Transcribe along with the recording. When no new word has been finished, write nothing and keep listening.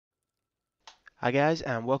Hi guys,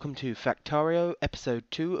 and welcome to Factorio episode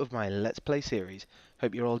 2 of my Let's Play series.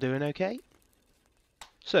 Hope you're all doing okay.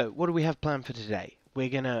 So, what do we have planned for today? We're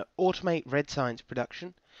going to automate red science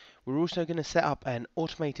production. We're also going to set up an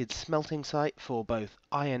automated smelting site for both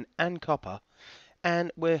iron and copper.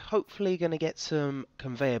 And we're hopefully going to get some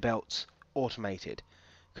conveyor belts automated,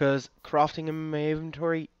 because crafting them in my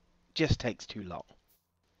inventory just takes too long.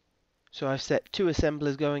 So I've set 2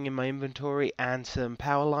 assemblers going in my inventory and some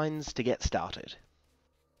power lines to get started.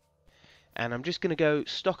 And I'm just going to go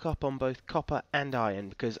stock up on both copper and iron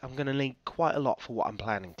because I'm going to need quite a lot for what I'm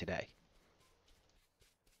planning today.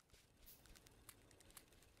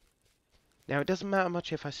 Now it doesn't matter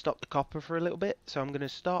much if I stop the copper for a little bit, so I'm going to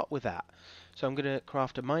start with that. So I'm going to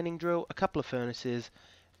craft a mining drill, a couple of furnaces.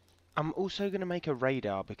 I'm also going to make a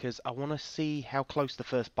radar because I want to see how close the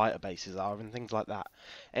first biter bases are and things like that.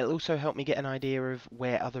 It'll also help me get an idea of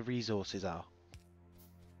where other resources are.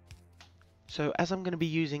 So as I'm going to be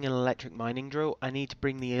using an electric mining drill, I need to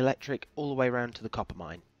bring the electric all the way around to the copper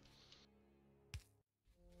mine.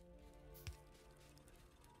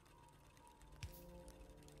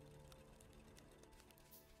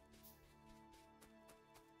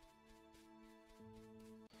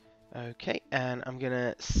 Okay, and I'm going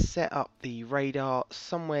to set up the radar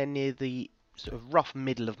somewhere near the sort of rough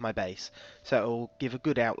middle of my base, so it will give a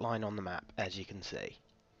good outline on the map, as you can see.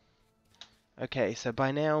 Okay, so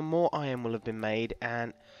by now more iron will have been made,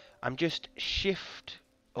 and I'm just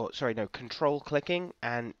control clicking,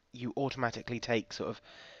 and you automatically take sort of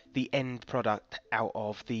the end product out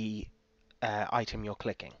of the item you're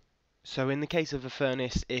clicking. So in the case of a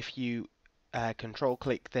furnace, if you control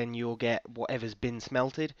click, then you'll get whatever's been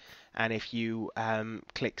smelted, and if you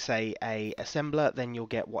click, say, a assembler, then you'll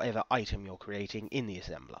get whatever item you're creating in the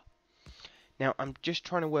assembler. Now I'm just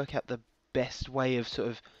trying to work out the best way of sort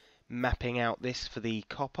of mapping out this for the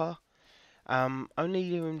copper. Only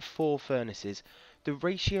doing 4 furnaces. The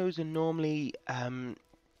ratios are normally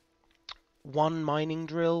one mining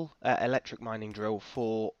drill, electric mining drill,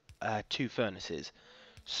 for 2 furnaces.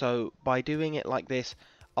 So by doing it like this,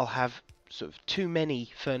 I'll have sort of too many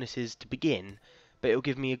furnaces to begin, but it'll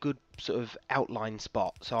give me a good sort of outline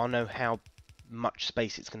spot, so I'll know how much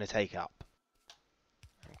space it's going to take up.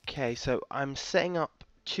 Okay, so I'm setting up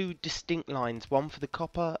 2 distinct lines, one for the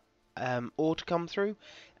copper ore to come through,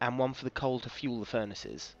 and one for the coal to fuel the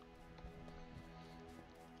furnaces.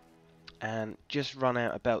 And just run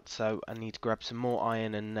out of belts, so I need to grab some more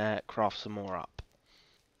iron and craft some more up.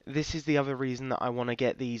 This is the other reason that I want to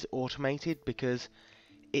get these automated, because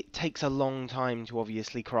it takes a long time to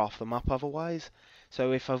obviously craft them up otherwise.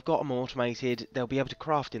 So if I've got them automated, they'll be able to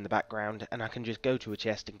craft in the background, and I can just go to a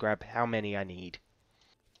chest and grab how many I need.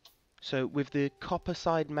 So with the copper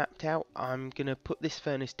side mapped out, I'm going to put this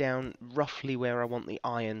furnace down roughly where I want the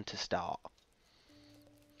iron to start.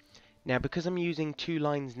 Now because I'm using 2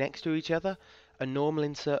 lines next to each other, a normal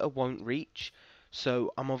inserter won't reach,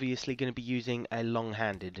 so I'm obviously going to be using a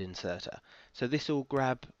long-handed inserter. So this will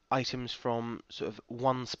grab items from sort of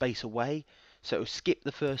one space away, so it'll skip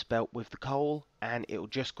the first belt with the coal, and it'll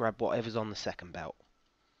just grab whatever's on the second belt.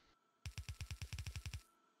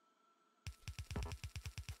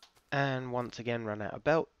 And once again run out of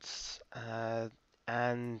belts,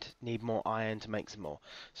 and need more iron to make some more.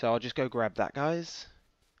 So I'll just go grab that, guys.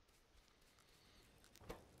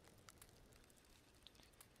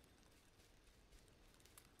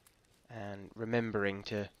 And remembering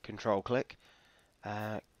to control click,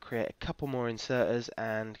 create a couple more inserters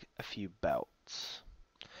and a few belts.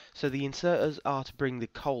 So the inserters are to bring the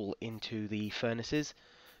coal into the furnaces.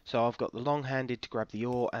 So I've got the long-handed to grab the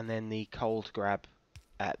ore, and then the coal to grab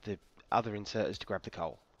the other inserters to grab the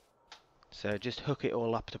coal. So just hook it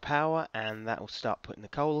all up to power, and that will start putting the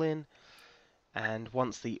coal in. And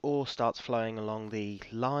once the ore starts flowing along the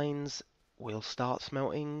lines, we'll start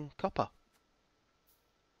smelting copper.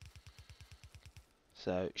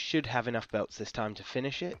 So should have enough belts this time to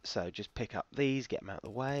finish it, so just pick up these, get them out of the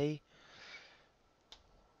way.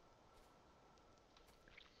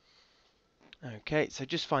 Okay, so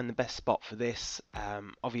just find the best spot for this.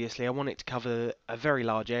 Obviously I want it to cover a very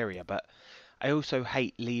large area, but I also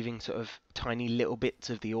hate leaving sort of tiny little bits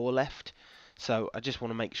of the ore left, so I just want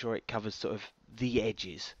to make sure it covers sort of the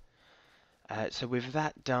edges. So with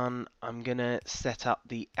that done, I'm going to set up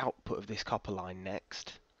the output of this copper line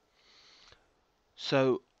next.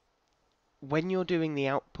 So when you're doing the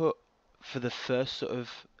output for the first sort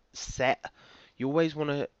of set, you always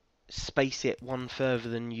want to space it one further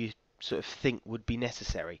than you sort of think would be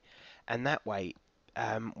necessary. And that way,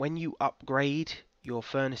 when you upgrade your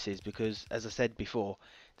furnaces, because as I said before,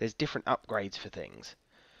 there's different upgrades for things.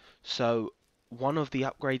 So one of the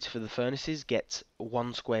upgrades for the furnaces gets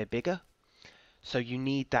 1 square bigger, so you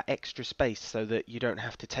need that extra space so that you don't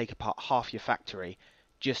have to take apart half your factory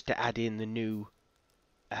just to add in the new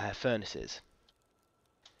furnaces.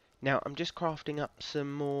 Now I'm just crafting up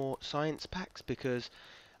some more science packs because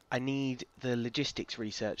I need the logistics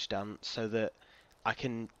research done so that I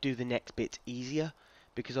can do the next bits easier,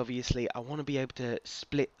 because obviously I want to be able to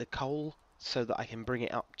split the coal so that I can bring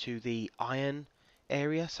it up to the iron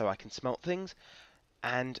area so I can smelt things,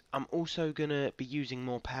 and I'm also going to be using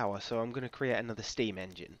more power, so I'm going to create another steam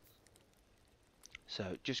engine.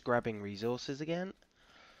 So just grabbing resources again,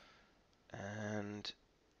 and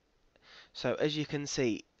so as you can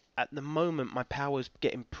see, at the moment my power's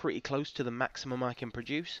getting pretty close to the maximum I can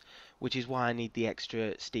produce, which is why I need the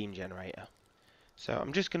extra steam generator. So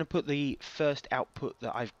I'm just going to put the first output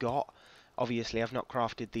that I've got. Obviously I've not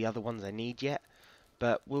crafted the other ones I need yet,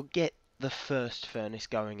 but we'll get the first furnace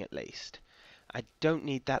going at least. I don't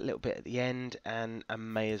need that little bit at the end, and I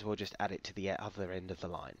may as well just add it to the other end of the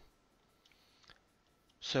line.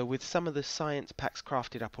 So with some of the science packs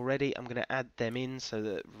crafted up already, I'm going to add them in so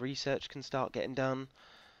that research can start getting done.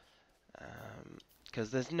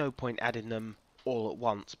 Because there's no point adding them all at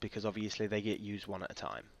once, because obviously they get used one at a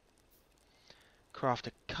time. Craft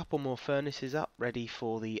a couple more furnaces up ready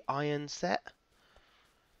for the iron set.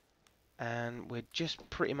 And we're just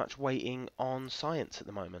pretty much waiting on science at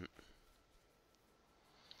the moment.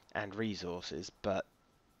 And resources, but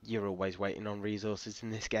you're always waiting on resources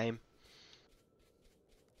in this game.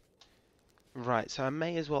 Right, so I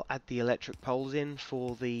may as well add the electric poles in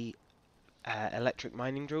for the electric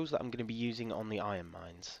mining drills that I'm going to be using on the iron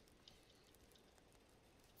mines.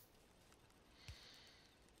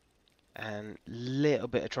 And little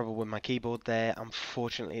bit of trouble with my keyboard there.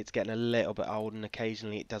 Unfortunately, it's getting a little bit old, and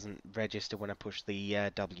occasionally it doesn't register when I push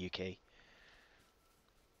the W key.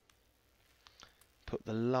 Put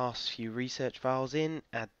the last few research files in,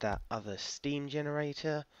 add that other steam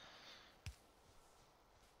generator.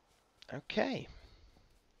 Okay.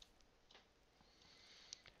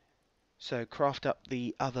 So craft up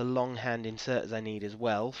the other longhand inserters I need as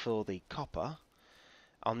well for the copper.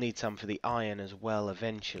 I'll need some for the iron as well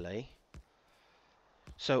eventually.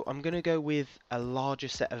 So I'm going to go with a larger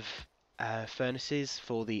set of furnaces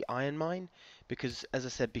for the iron mine, because as I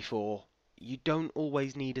said before, you don't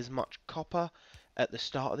always need as much copper at the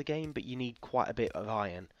start of the game, but you need quite a bit of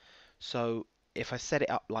iron. So if I set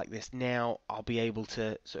it up like this now, I'll be able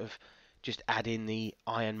to sort of just add in the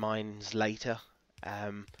iron mines later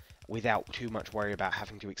without too much worry about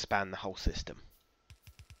having to expand the whole system.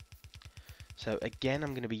 So again,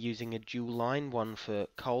 I'm going to be using a dual line, one for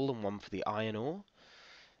coal and one for the iron ore.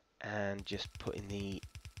 And just putting the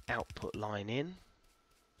output line in.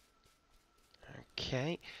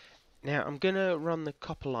 Okay, now I'm going to run the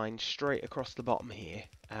copper line straight across the bottom here.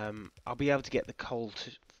 I'll be able to get the coal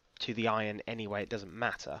to the iron anyway, it doesn't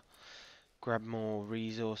matter. Grab more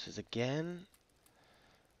resources again.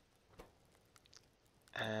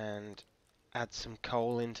 And add some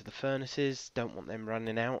coal into the furnaces. Don't want them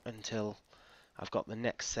running out until I've got the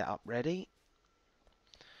next setup ready.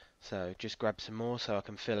 So just grab some more so I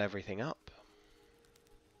can fill everything up.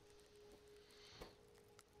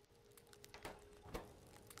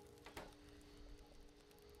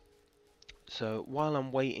 So while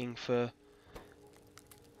I'm waiting for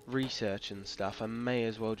research and stuff, I may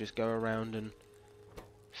as well just go around and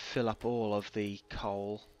fill up all of the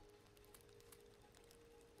coal.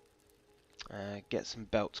 Get some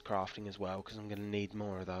belts crafting as well, because I'm going to need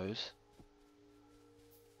more of those.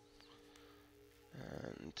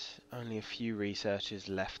 And only a few researchers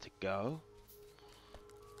left to go.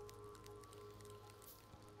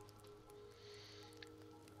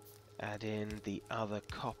 Add in the other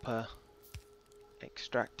copper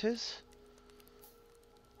extractors.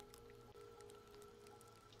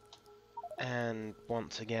 And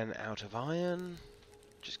once again out of iron.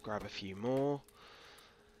 Just grab a few more.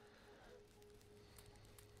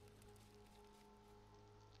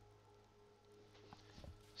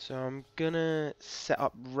 So I'm gonna set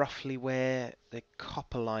up roughly where the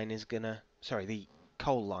copper line is gonna, sorry, the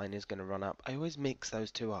coal line is gonna run up. I always mix those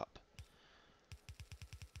two up.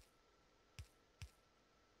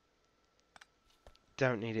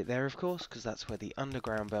 Don't need it there, of course, because that's where the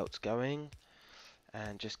underground belt's going.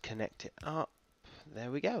 And just connect it up. There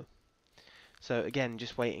we go. So again,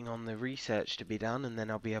 just waiting on the research to be done, and then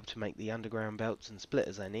I'll be able to make the underground belts and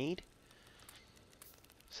splitters I need.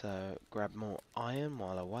 So grab more iron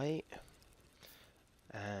while I wait.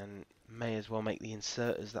 And may as well make the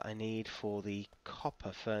inserters that I need for the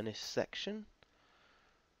copper furnace section.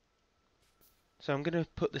 So I'm going to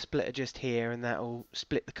put the splitter just here, and that will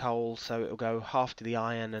split the coal, so it'll go half to the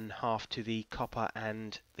iron and half to the copper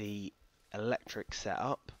and the electric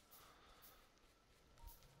setup.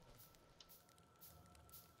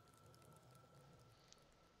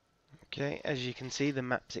 Okay, as you can see, the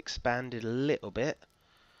map's expanded a little bit.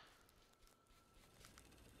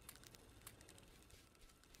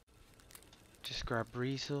 Just grab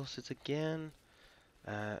resources again,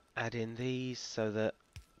 add in these so that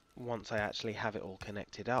once I actually have it all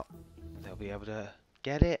connected up, they'll be able to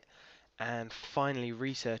get it. And finally,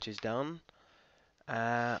 research is done.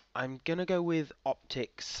 I'm gonna go with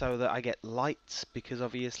optics so that I get lights, because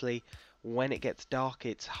obviously when it gets dark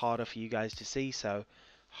it's harder for you guys to see, so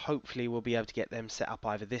hopefully we'll be able to get them set up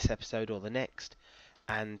either this episode or the next,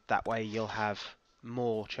 and that way you'll have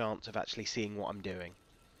more chance of actually seeing what I'm doing.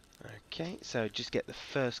 Okay, so just get the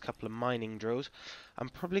first couple of mining drills. I'm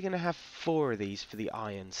probably going to have 4 of these for the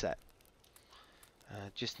iron set.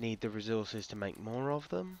 Just need the resources to make more of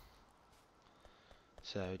them.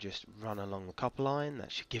 So just run along the copper line,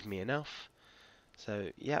 that should give me enough. So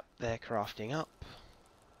yep, they're crafting up.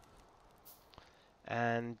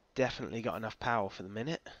 And definitely got enough power for the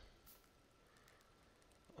minute.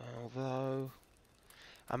 Although,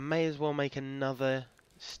 I may as well make another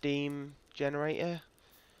steam generator,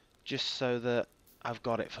 just so that I've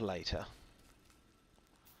got it for later.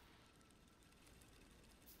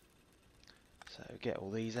 So get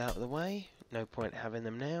all these out of the way, no point having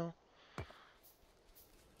them now.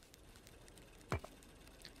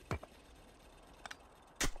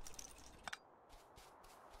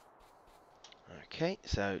 Okay,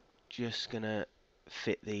 so just gonna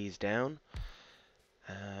fit these down.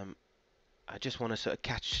 I just want to sort of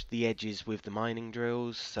catch the edges with the mining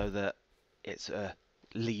drills so that it's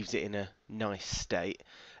leaves it in a nice state.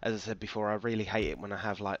 As I said before, I really hate it when I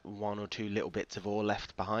have like 1 or 2 little bits of ore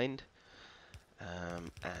left behind.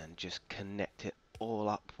 And just connect it all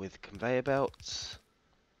up with conveyor belts.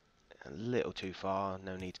 A little too far,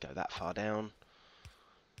 no need to go that far down.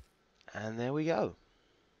 And there we go.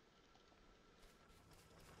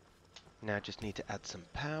 Now just need to add some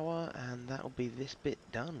power, and that'll be this bit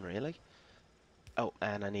done really. Oh,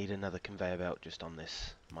 and I need another conveyor belt just on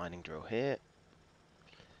this mining drill here.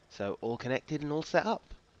 So all connected and all set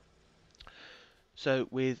up. So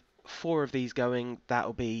with 4 of these going,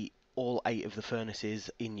 that'll be all 8 of the furnaces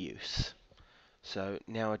in use. So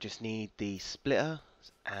now I just need the splitter,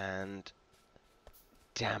 and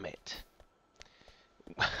damn it.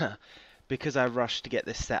 Because I rushed to get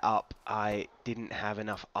this set up, I didn't have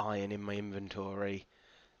enough iron in my inventory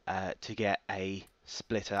to get a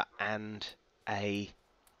splitter and a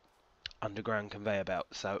underground conveyor belt.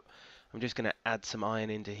 So I'm just going to add some iron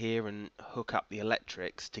into here and hook up the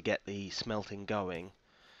electrics to get the smelting going,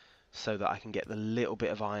 so that I can get the little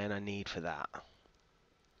bit of iron I need for that.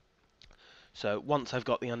 So once I've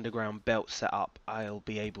got the underground belt set up, I'll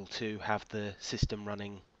be able to have the system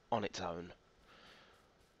running on its own.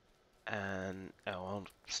 And I'll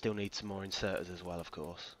still need some more inserters as well, of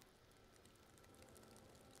course.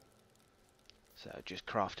 So just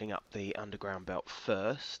crafting up the underground belt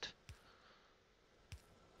first.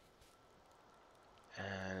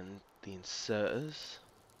 And the inserters.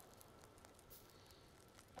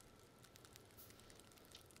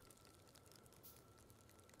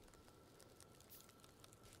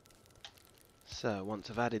 So once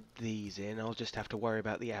I've added these in, I'll just have to worry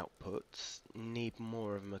about the outputs. Need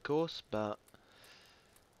more of them, of course, but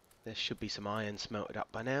there should be some iron smelted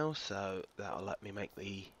up by now, so that'll let me make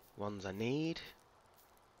the ones I need.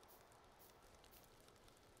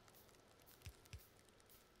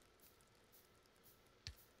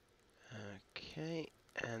 Okay,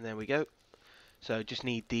 and there we go. So just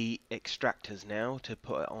need the extractors now to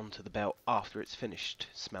put it onto the belt after it's finished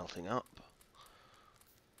smelting up.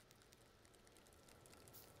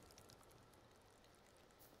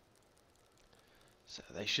 So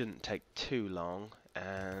they shouldn't take too long,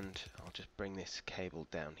 and I'll just bring this cable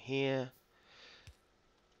down here.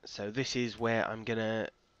 So this is where I'm gonna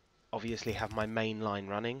obviously have my main line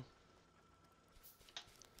running.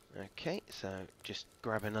 Okay, so just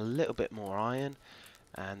grabbing a little bit more iron,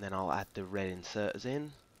 and then I'll add the red inserters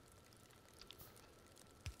in.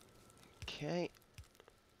 Okay.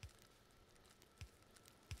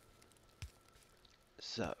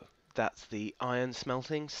 So that's the iron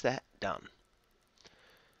smelting set done.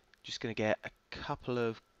 Just going to get a couple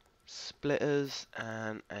of splitters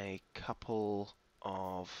and a couple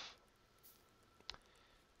of...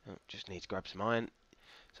 Oh, just need to grab some iron.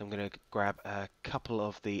 So I'm going to grab a couple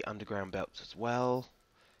of the underground belts as well,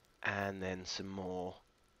 and then some more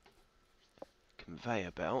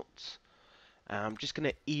conveyor belts. I'm just going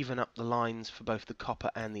to even up the lines for both the copper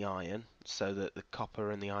and the iron so that the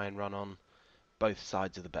copper and the iron run on both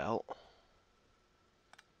sides of the belt.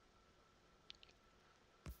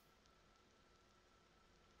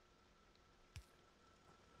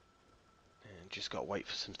 And just got to wait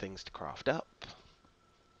for some things to craft up.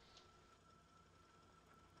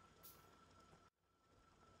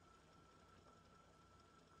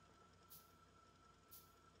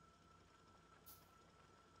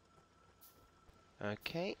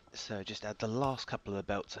 Okay, so just add the last couple of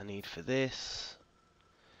belts I need for this.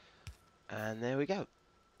 And there we go.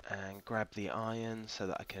 And grab the iron so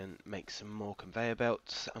that I can make some more conveyor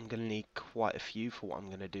belts. I'm going to need quite a few for what I'm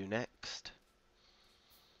going to do next.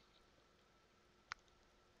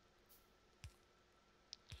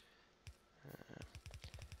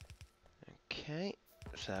 Okay,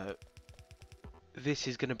 so this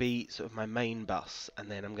is going to be sort of my main bus, and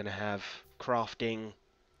then I'm going to have crafting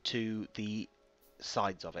to the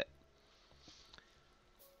sides of it.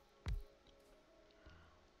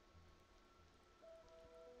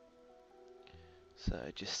 So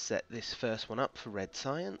just set this first one up for red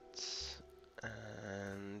science,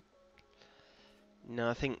 and no,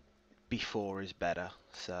 I think before is better,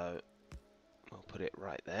 so we'll put it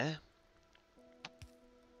right there.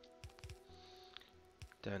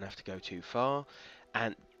 Don't have to go too far.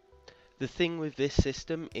 And the thing with this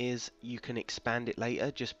system is you can expand it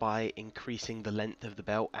later just by increasing the length of the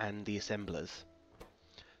belt and the assemblers.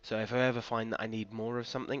 So if I ever find that I need more of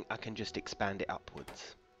something, I can just expand it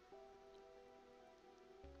upwards.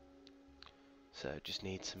 So just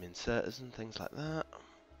need some inserters and things like that.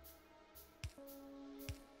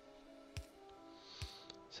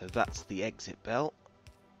 So that's the exit belt.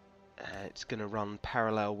 It's going to run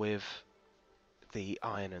parallel with the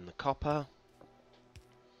iron and the copper.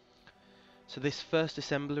 So this first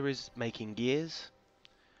assembler is making gears.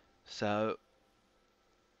 So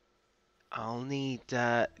I'll need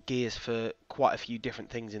gears for quite a few different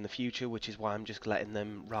things in the future, which is why I'm just letting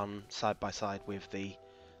them run side by side with the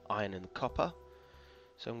iron and the copper.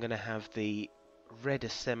 So I'm going to have the red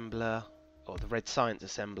assembler, or the red science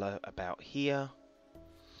assembler, about here.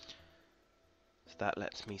 So that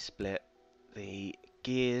lets me split the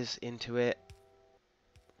gears into it.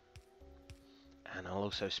 And I'll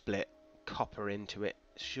also split copper into it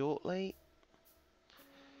shortly.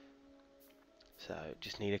 So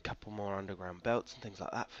just need a couple more underground belts and things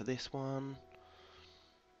like that for this one.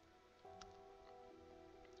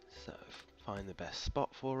 So find the best spot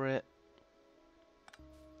for it.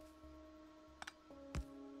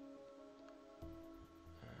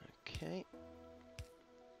 Okay.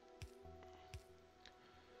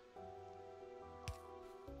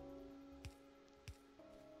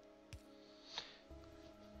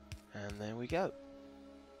 And there we go.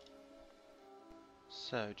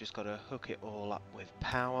 So just got to hook it all up with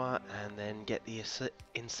power and then get the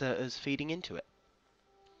inserters feeding into it.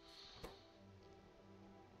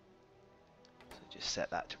 So just set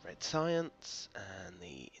that to red science and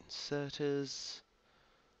the inserters.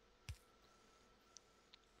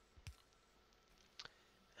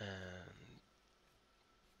 And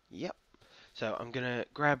yep. So I'm going to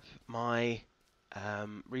grab my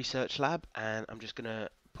research lab and I'm just going to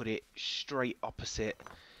put it straight opposite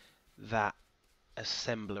that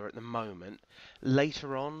assembler at the moment.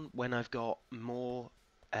 Later on, when I've got more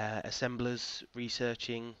assemblers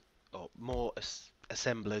researching, or more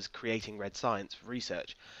assemblers creating red science for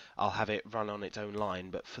research, I'll have it run on its own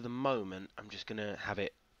line, but for the moment I'm just going to have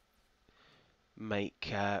it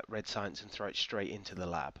make red science and throw it straight into the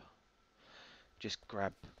lab. Just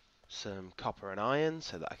grab some copper and iron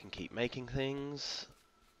so that I can keep making things.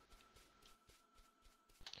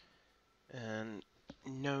 And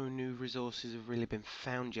no new resources have really been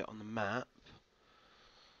found yet on the map.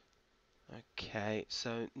 Okay,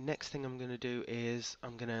 so next thing I'm going to do is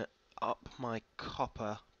I'm going to up my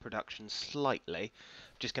copper production slightly.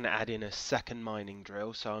 I'm just going to add in a second mining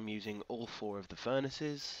drill, so I'm using all 4 of the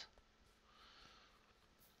furnaces.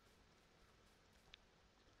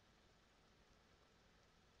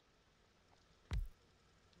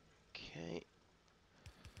 Okay,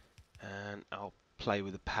 and I'll play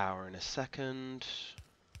with the power in a second.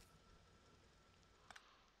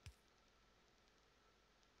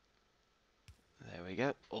 There we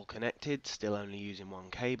go, all connected, still only using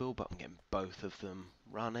one cable, but I'm getting both of them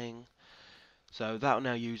running. So that'll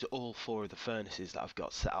now use all 4 of the furnaces that I've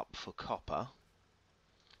got set up for copper.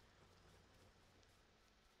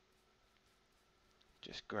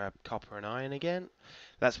 Just grab copper and iron again.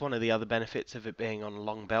 That's one of the other benefits of it being on a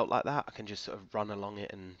long belt like that. I can just sort of run along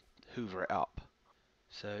it and hoover it up.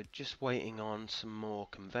 So just waiting on some more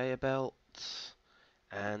conveyor belts.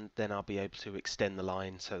 and then I'll be able to extend the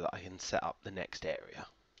line so that I can set up the next area.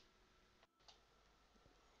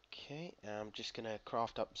 Okay, I'm just going to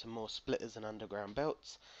craft up some more splitters and underground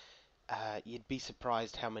belts. You'd be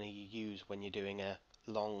surprised how many you use when you're doing a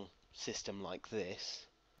long system like this.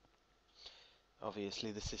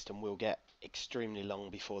 Obviously the system will get extremely long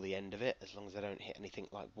before the end of it, as long as I don't hit anything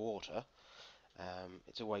like water.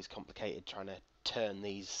 It's always complicated trying to turn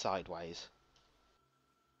these sideways.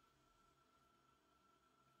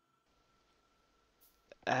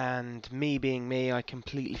 And me being me, I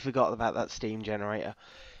completely forgot about that steam generator.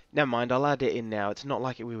 Never mind, I'll add it in now. It's not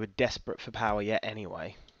like we were desperate for power yet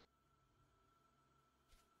anyway.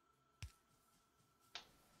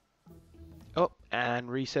 Oh,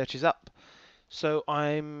 and research is up. So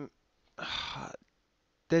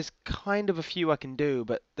there's kind of a few I can do,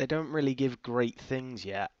 but they don't really give great things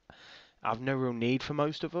yet. I've no real need for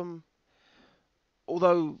most of them.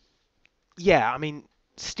 Although, yeah, I mean,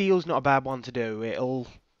 steel's not a bad one to do. It'll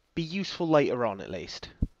be useful later on, at least.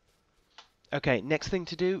 Okay, next thing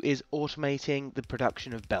to do is automating the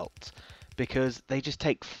production of belts, because they just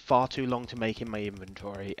take far too long to make in my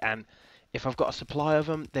inventory, and if I've got a supply of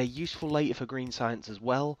them, they're useful later for green science as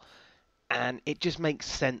well, and it just makes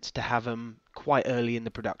sense to have them quite early in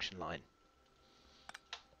the production line.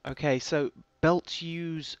 Okay, so belts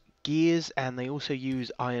use gears and they also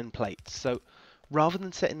use iron plates. So rather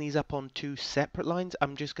than setting these up on two separate lines,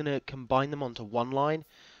 I'm just going to combine them onto one line.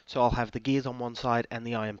 So I'll have the gears on one side and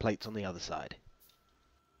the iron plates on the other side.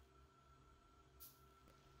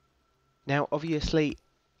 Now, obviously,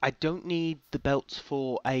 I don't need the belts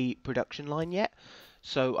for a production line yet,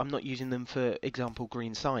 so I'm not using them for example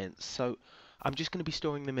green science. So I'm just going to be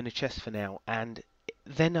storing them in a chest for now, and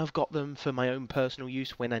then I've got them for my own personal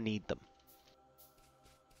use when I need them.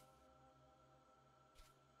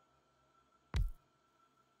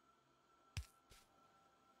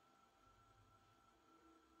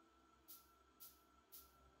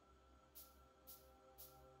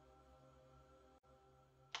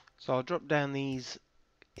 So I'll drop down these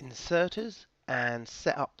inserters and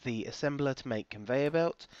set up the assembler to make conveyor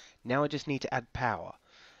belts. Now I just need to add power.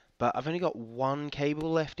 But I've only got one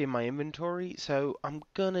cable left in my inventory, so I'm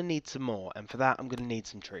gonna need some more, and for that I'm gonna need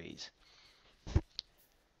some trees.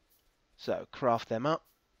 So craft them up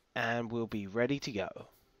and we'll be ready to go.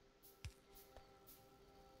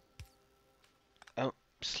 Oh,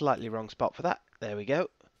 slightly wrong spot for that. There we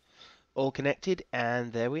go. All connected,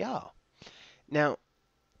 and there we are. Now,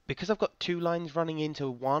 because I've got two lines running into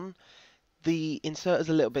one, the inserter's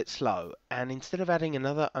a little bit slow, and instead of adding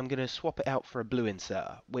another, I'm going to swap it out for a blue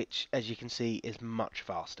inserter, which, as you can see, is much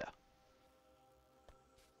faster.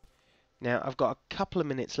 Now, I've got a couple of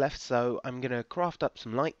minutes left, so I'm going to craft up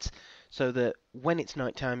some lights so that when it's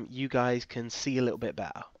nighttime, you guys can see a little bit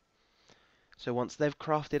better. So once they've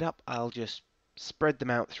crafted up, I'll just spread them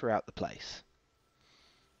out throughout the place.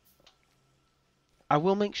 I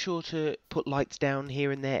will make sure to put lights down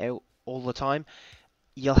here and there all the time.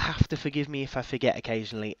 You'll have to forgive me if I forget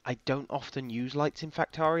occasionally. I don't often use lights in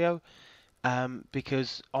Factorio,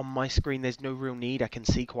 because on my screen there's no real need. I can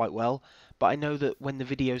see quite well, but I know that when the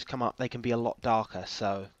videos come up they can be a lot darker,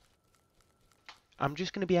 so I'm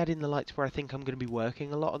just going to be adding the lights where I think I'm going to be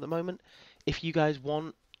working a lot at the moment. If you guys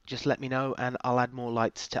want, just let me know and I'll add more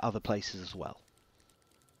lights to other places as well.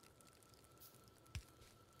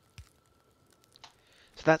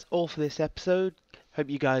 So that's all for this episode. Hope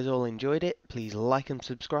you guys all enjoyed it. Please like and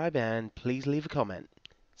subscribe, and please leave a comment.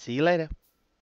 See you later.